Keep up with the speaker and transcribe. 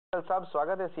साहब,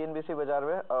 स्वागत है सीएनबीसी बाजार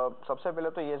में। सबसे पहले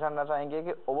तो ये जानना चाहेंगे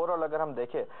कि ओवरऑल अगर हम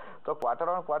देखें तो क्वार्टर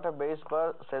ऑन क्वार्टर बेस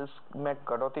पर सेल्स में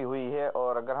कटौती हुई है,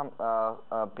 और अगर हम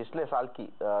पिछले साल की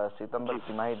सितंबर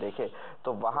तिमाही देखें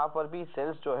तो वहां पर भी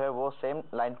सेल्स जो है वो सेम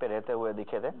लाइन पे रहते हुए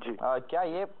दिखे थे। क्या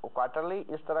ये क्वार्टरली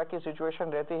इस तरह की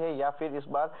सिचुएशन रहती है या फिर इस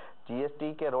बार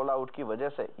जीएसटी के रोल आउट की वजह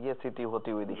से ये स्थिति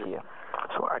होती हुई दिखी है?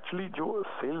 सो एक्चुअली जो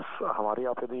सेल्स हमारे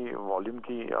यहाँ पे यदि वॉल्यूम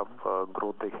की आप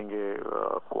ग्रोथ देखेंगे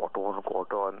quarter on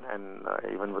quarter and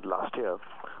even with last year,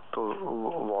 तो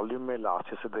वॉल्यूम में लास्ट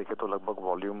ईयर से देखें तो लगभग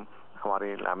वॉल्यूम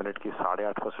हमारे लैमिनेट की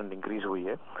 8.5% इंक्रीज हुई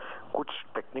है। कुछ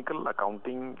टेक्निकल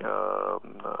अकाउंटिंग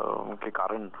के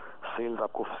कारण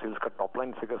आपको सेल्स का टॉप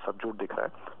लाइन फिगर सबजूट दिख रहा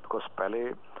है, बिकॉज पहले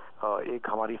एक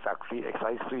हमारी फैक्ट्री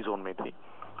एक्साइज फ्री जोन में थी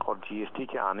और जीएसटी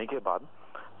के आने के बाद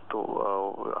तो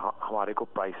हमारे को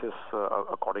प्राइसेस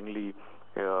अकॉर्डिंगली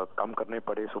कम करने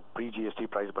पड़े। सो प्री जीएसटी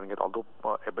प्राइस बन गए, ऑल्दो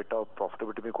एबिटा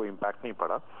प्रॉफिटेबिलिटी में कोई इम्पैक्ट नहीं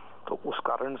पड़ा, तो उस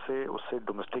कारण से उससे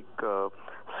डोमेस्टिक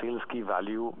सेल्स की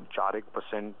वैल्यू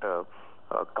 4%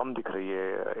 कम दिख रही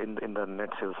है in the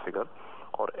net sales figure.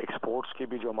 और एक्सपोर्ट्स की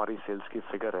भी जो हमारी सेल्स की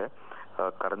फिगर है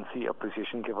करेंसी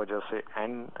अप्रिसिएशन की वजह से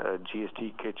एंड जीएसटी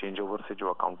के चेंज ओवर से जो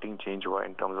अकाउंटिंग चेंज हुआ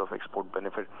in terms of export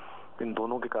benefit, इन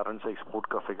दोनों के कारण से एक्सपोर्ट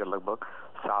का फिगर लगभग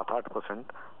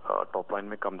 7-8% टॉप लाइन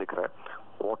में कम दिख रहा है।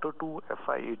 Quarter 2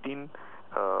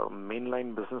 FY18 main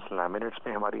line business laminates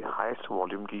में हमारी हाईएस्ट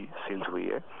वॉल्यूम की सेल्स हुई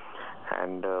है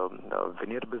एंड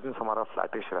विनियर बिजनेस हमारा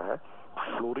फ्लैटिश रहा है।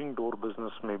 फ्लोरिंग डोर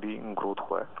बिजनेस में भी ग्रोथ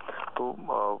हुआ है। तो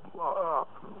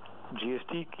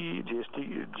जीएसटी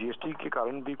के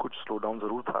कारण भी कुछ स्लो डाउन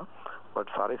जरूर था, बट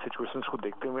सारे सिचुएशंस को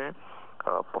देखते हुए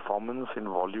performance in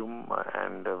volume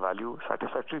and value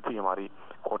satisfactory थी हमारी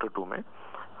क्वार्टर 2 में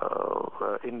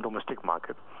इन डोमेस्टिक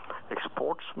मार्केट।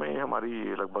 एक्सपोर्ट्स में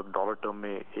हमारी लगभग डॉलर टर्म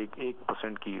में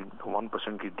 1%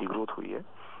 की डिग्रोथ हुई है।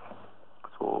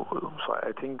 सो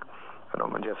आई थिंक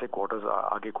जैसे क्वार्टर्स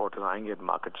आगे क्वार्टर्स आएंगे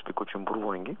मार्केट्स भी कुछ इंप्रूव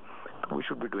होंगी, तो we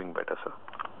should be doing better sir.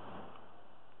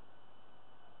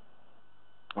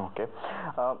 Okay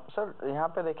sir, यहाँ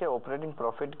पे देखिए ऑपरेटिंग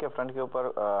प्रॉफिट के फ्रंट के ऊपर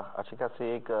अच्छी खासी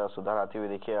एक सुधार आती हुई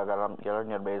देखिए। अगर हम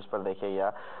ईयर बेसिस पर देखें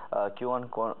या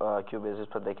क्यू बेसिस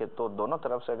पर देखें तो दोनों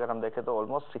तरफ से अगर हम देखें तो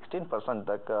ऑलमोस्ट 16%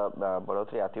 तक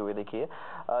बढ़ोतरी आती हुई देखी है।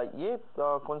 ये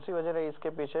कौन सी वजह रही इसके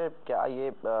पीछे? क्या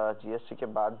ये जीएसटी के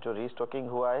बाद जो रीस्टॉकिंग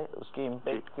हुआ है उसकी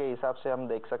इम्पैक्ट के हिसाब से हम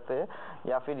देख सकते हैं,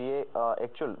 या फिर ये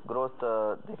एक्चुअल ग्रोथ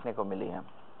देखने को मिली है?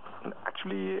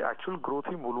 एक्चुअल ग्रोथ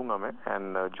ही बोलूंगा मैं।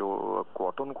 एंड जो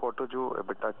क्वार्टर ऑन क्वार्टर जो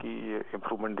एबिटा की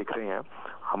इम्प्रूवमेंट दिख रही है,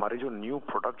 हमारे जो न्यू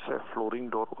प्रोडक्ट्स है फ्लोरिंग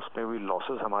डोर, उसमें भी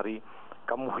लॉसेस हमारी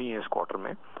कम हुई है इस क्वार्टर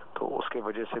में, तो उसके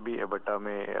वजह से भी एबिटा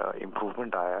में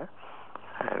इम्प्रूवमेंट आया है।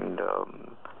 एंड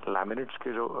लैमिनेट्स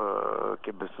के जो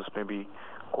के बिजनेस में भी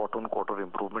क्वार्टर ऑन क्वार्टर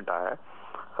इम्प्रूवमेंट आया है।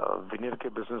 विनियर के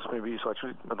बिजनेस में भी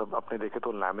एक्चुअली मतलब अपने देखे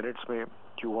तो लैमिनेट्स में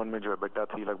Q1 में जो एबिटा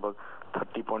थी लगभग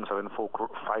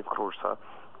 30.75 करोड़ था,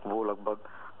 वो लगभग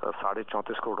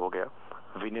 34.5 करोड़ हो गया।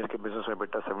 विनियर के बिजनेस में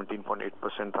बेटा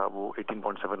 17.8% था, वो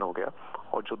 18.7 हो गया।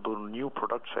 और जो दो न्यू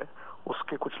प्रोडक्ट्स है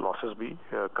उसके कुछ लॉसेस भी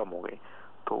कम हो गई,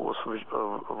 तो उस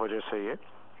वजह से ये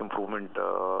इम्प्रूवमेंट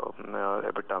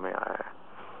एबिटा में आया है।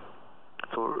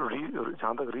 तो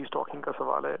जहाँ तक रीस्टॉकिंग का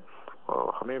सवाल है,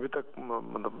 हमें अभी तक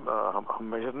मतलब हम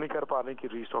मेजर नहीं कर पा रहे कि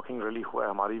रीस्टॉकिंग रियली हुआ है।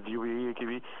 हमारी व्यू यही है कि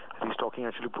भी रीस्टॉकिंग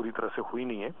एक्चुअली पूरी तरह से हुई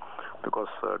नहीं है, बिकॉज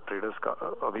ट्रेडर्स का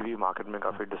अभी भी मार्केट में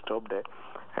काफ़ी डिस्टर्ब्ड है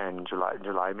एंड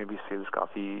जुलाई में भी सेल्स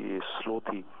काफ़ी स्लो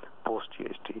थी पोस्ट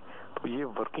जीएसटी। तो ये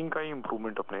वर्किंग का ही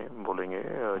इम्प्रूवमेंट अपने बोलेंगे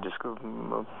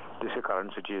जिसके कारण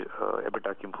से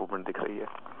एबिटा की इम्प्रूवमेंट दिख रही है।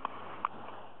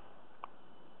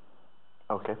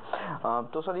 ओके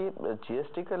तो सर, ये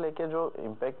जीएसटी का लेके जो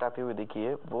इम्पैक्ट आती हुई दिखी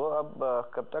है वो अब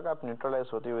कब तक आप न्यूट्रलाइज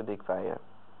होती हुई दिख पाए हैं?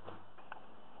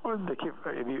 और देखिए,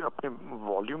 यदि अपने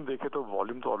वॉल्यूम देखें तो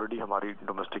वॉल्यूम तो ऑलरेडी हमारी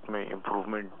डोमेस्टिक में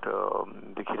इम्प्रूवमेंट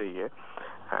दिख रही है।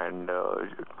 एंड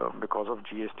बिकॉज ऑफ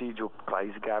जीएसटी जो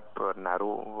प्राइस गैप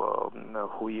नैरो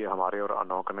हुई है हमारे और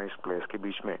अनऑर्गेनाइज्ड प्लेयर्स के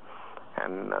बीच में,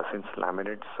 and since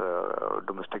laminates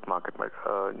domestic market में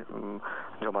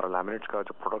जो हमारा लैमिनेट्स का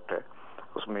जो प्रोडक्ट है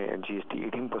उसमें जीएसटी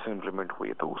 18% इम्प्लीमेंट हुई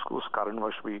है, तो उस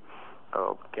कारणवश भी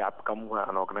गैप कम हुआ है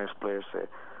अनऑर्गेनाइज्ड प्लेयर्स से।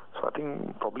 सो I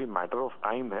think probably matter of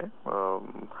time है,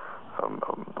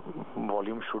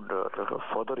 volume should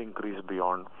further increase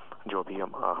beyond जो भी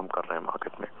हम कर रहे हैं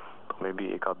मार्केट में। तो मे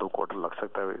बी 1-2 क्वार्टर लग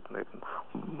सकता है।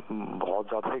 बहुत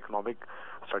ज़्यादा इकोनॉमिक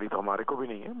स्टडी तो हमारे को भी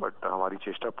नहीं है, बट हमारी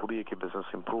चेष्टा पूरी है कि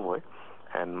बिजनेस इंप्रूव होए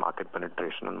and market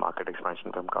penetration and market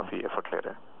expansion पे हम काफ़ी एफर्ट ले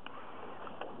रहे हैं।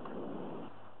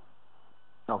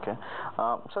 ओके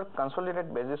सर,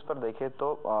 कंसोलिडेटेड बेसिस पर देखें तो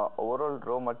ओवरऑल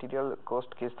रॉ मटेरियल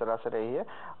कॉस्ट किस तरह से रही है,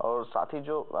 और साथ ही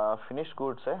जो फिनिश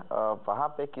गुड्स है वहाँ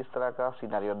पे किस तरह का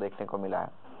सिनेरियो देखने को मिला है?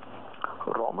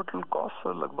 रॉ मटेरियल कॉस्ट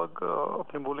लगभग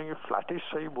अपने बोलेंगे फ्लैटिश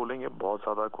सही बोलेंगे, बहुत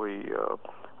ज़्यादा कोई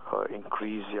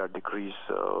इंक्रीज या डिक्रीज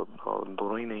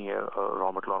दोनों ही नहीं है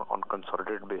raw material on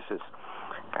consolidated basis.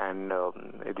 And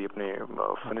यदि अपने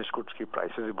फिनिश गुड्स की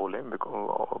प्राइसेस ही बोलें,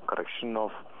 करेक्शन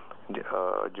ऑफ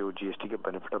जो जीएसटी के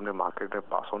बेनिफिट हमने मार्केट में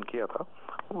पास ऑन किया था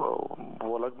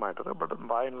वो अलग मैटर है, बट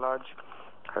बाय एंड लार्ज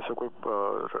ऐसा कोई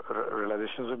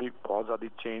रियलाइजेशन में भी बहुत ज़्यादा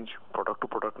चेंज प्रोडक्ट टू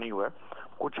प्रोडक्ट नहीं हुआ है।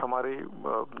 कुछ हमारे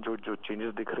जो जो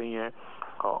चेंजेस दिख रही हैं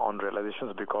on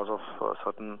realisation because of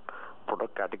certain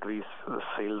product categories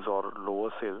sales और लोअर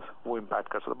सेल्स, वो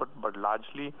इम्पैक्ट कर सकता है, but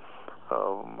largely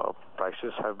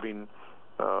prices have been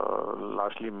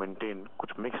largely maintain.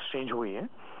 कुछ मिक्स चेंज हुई हैं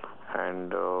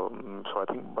and so I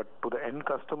think, but to the end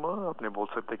customer अपने बोल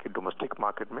सकते हैं कि डोमेस्टिक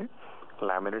मार्केट में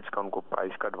लैमिनेट्स का उनको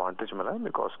प्राइस का एडवांटेज मिला है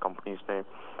बिकॉज कंपनीज ने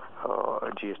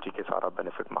जीएसटी के सारा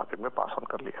बेनिफिट मार्केट में पास ऑन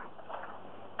कर लिया।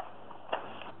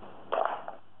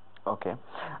 ओके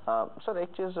सर, एक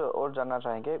चीज़ और जानना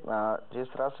चाहेंगे,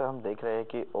 जिस तरह से हम देख रहे हैं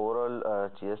कि ओवरऑल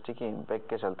जीएसटी की इम्पैक्ट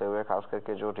के चलते हुए खास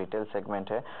करके जो रिटेल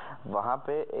सेगमेंट है वहाँ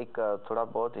पे एक थोड़ा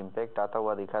बहुत इम्पैक्ट आता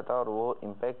हुआ दिखा था, और वो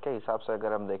इम्पैक्ट के हिसाब से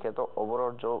अगर हम देखें तो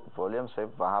ओवरऑल जो वॉल्यूम्स है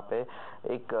वहाँ पे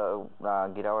एक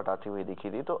गिरावट आती हुई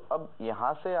दिखी थी। तो अब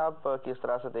यहाँ से आप किस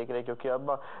तरह से देख रहे हैं, क्योंकि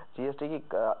अब जीएसटी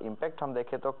की इम्पैक्ट हम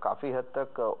देखें तो काफ़ी हद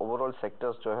तक ओवरऑल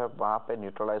सेक्टर्स जो है वहाँ पे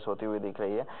न्यूट्रलाइज होती हुई दिख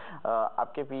रही है।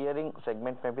 आपके पियरिंग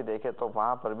सेगमेंट में भी देखें तो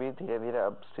वहाँ पर भी धीरे धीरे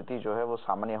अब स्थिति जो है वो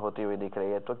सामान्य होती हुई दिख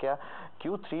रही है। तो क्या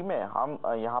Q3 में हम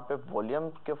यहाँ पे वॉल्यूम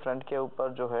के फ्रंट के ऊपर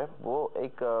जो है वो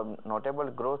एक नोटेबल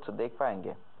ग्रोथ देख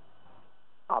पाएंगे?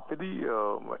 आप यदि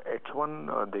H1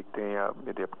 देखते हैं या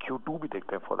यदि आप Q2 भी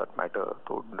देखते हैं फॉर दैट मैटर,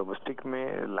 तो डोमेस्टिक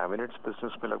में लैमिनेट्स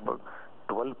बिजनेस में लगभग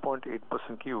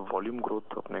 12.8% की वॉल्यूम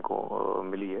ग्रोथ अपने को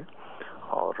मिली है,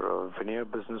 और विनियर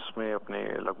बिजनेस में अपने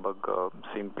लगभग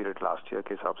सेम पीरियड लास्ट ईयर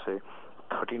के हिसाब से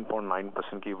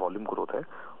 13.9% की वॉल्यूम ग्रोथ है,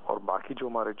 और बाकी जो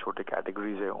हमारे छोटे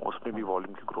कैटेगरीज है उसमें भी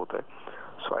वॉल्यूम की ग्रोथ है।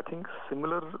 सो I think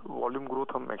similar volume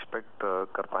growth हम एक्सपेक्ट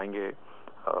कर पाएंगे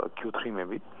Q3 में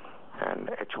भी। एंड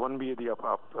H1 भी यदि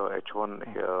आप H1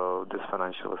 this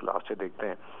financial last year देखते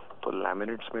हैं तो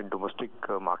लैमिनेट्स में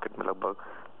डोमेस्टिक मार्केट में लगभग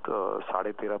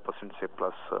 13.5% से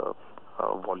प्लस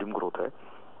वॉल्यूम ग्रोथ है,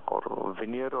 और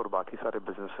विनियर और बाकी सारे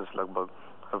बिजनेसेस लगभग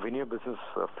विनियर बिजनेस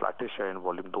फ्लैटिश है एंड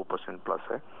वॉल्यूम 2% प्लस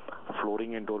है।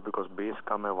 Flooring and door because base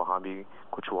कम है वहाँ भी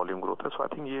कुछ वॉल्यूम ग्रोथ है। सो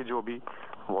आई थिंक ये जो भी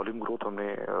वॉल्यूम ग्रोथ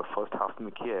हमने फर्स्ट हाफ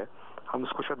में किया है हम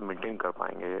इसको शायद मेंटेन कर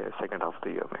पाएंगे second half of the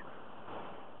year में।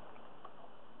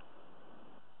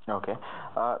 ओके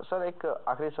सर, एक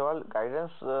आखिरी सवाल,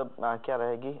 गाइडेंस क्या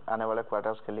रहेगी आने वाले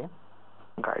क्वार्टर्स के लिए?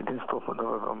 गाइडेंस तो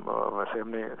मतलब वैसे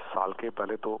हमने साल के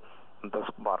पहले तो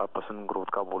 10-12% ग्रोथ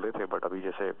का बोले थे, बट अभी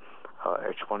जैसे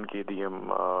H1 की यदि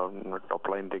हम टॉप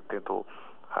लाइन देखते हैं तो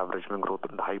एवरेज में ग्रोथ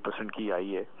 2.5% की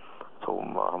आई है। तो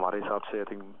हमारे हिसाब से आई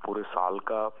थिंक पूरे साल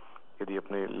का यदि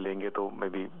अपने लेंगे तो मे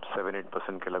बी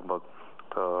 7-8% के लगभग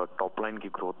टॉप लाइन की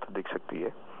ग्रोथ दिख सकती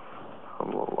है।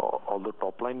 ऑल्दो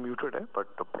टॉप लाइन म्यूटेड है,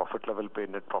 बट प्रॉफिट लेवल पे,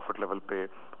 नेट प्रॉफिट लेवल पे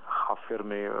हाफ ईयर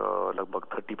में लगभग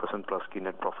 30% प्लस की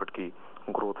नेट प्रॉफिट की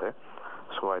ग्रोथ है।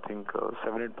 सो आई थिंक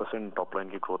 7-8% टॉप लाइन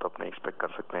की ग्रोथ अपने एक्सपेक्ट कर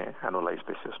सकते हैं एनुअलाइज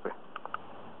बेसिस पे।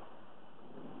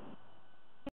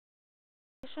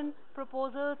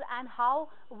 Proposals, and how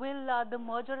will the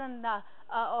mergers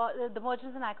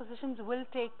and acquisitions will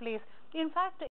take place. In fact,